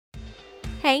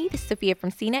Hey, this is Sophia from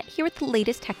CNET here with the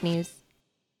latest tech news.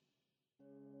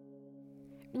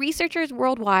 Researchers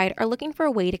worldwide are looking for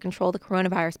a way to control the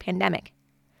coronavirus pandemic.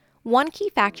 One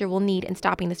key factor we'll need in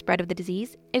stopping the spread of the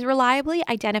disease is reliably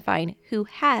identifying who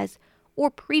has or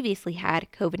previously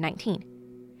had COVID-19.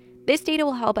 This data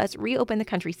will help us reopen the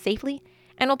country safely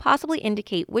and will possibly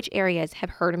indicate which areas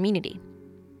have herd immunity.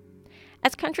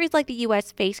 As countries like the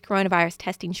US face coronavirus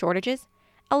testing shortages,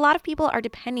 a lot of people are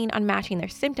depending on matching their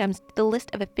symptoms to the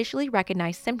list of officially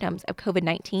recognized symptoms of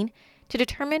COVID-19 to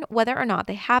determine whether or not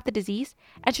they have the disease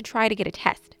and should try to get a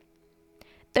test.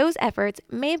 Those efforts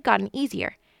may have gotten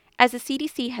easier as the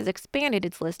CDC has expanded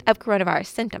its list of coronavirus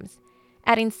symptoms,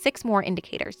 adding 6 more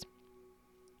indicators.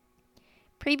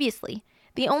 Previously,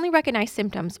 the only recognized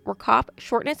symptoms were cough,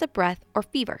 shortness of breath, or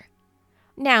fever.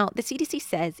 Now, the CDC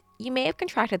says you may have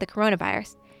contracted the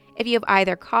coronavirus if you have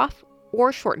either cough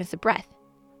or shortness of breath,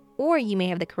 or you may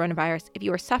have the coronavirus if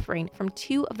you are suffering from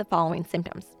 2 of the following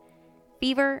symptoms: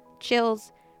 fever,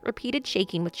 chills, repeated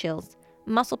shaking with chills,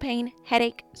 muscle pain,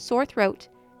 headache, sore throat,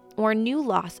 or new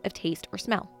loss of taste or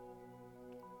smell.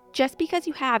 Just because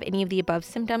you have any of the above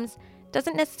symptoms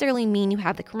doesn't necessarily mean you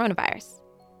have the coronavirus.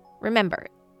 Remember,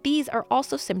 these are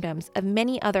also symptoms of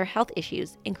many other health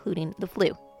issues, including the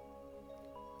flu.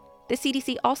 The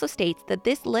CDC also states that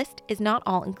this list is not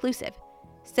all-inclusive,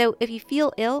 so if you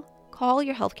feel ill, call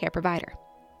your healthcare provider.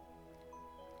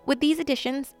 With these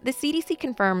additions, the CDC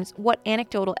confirms what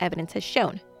anecdotal evidence has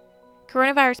shown.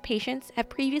 Coronavirus patients have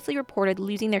previously reported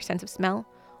losing their sense of smell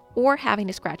or having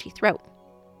a scratchy throat.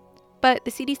 But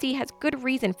the CDC has good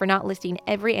reason for not listing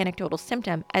every anecdotal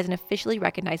symptom as an officially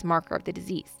recognized marker of the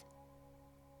disease.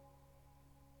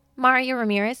 Mario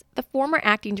Ramirez, the former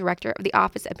acting director of the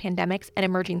Office of Pandemics and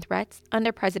Emerging Threats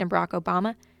under President Barack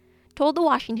Obama, told the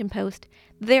Washington Post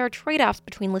that there are trade-offs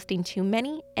between listing too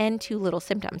many and too little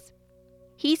symptoms.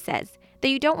 He says that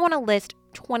you don't want to list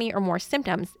 20 or more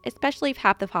symptoms, especially if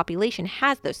half the population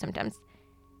has those symptoms,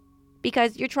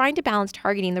 because you're trying to balance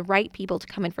targeting the right people to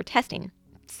come in for testing,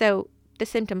 so the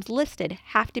symptoms listed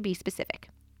have to be specific.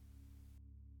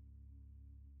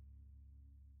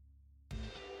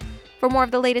 For more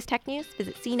of the latest tech news,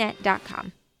 visit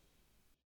cnet.com.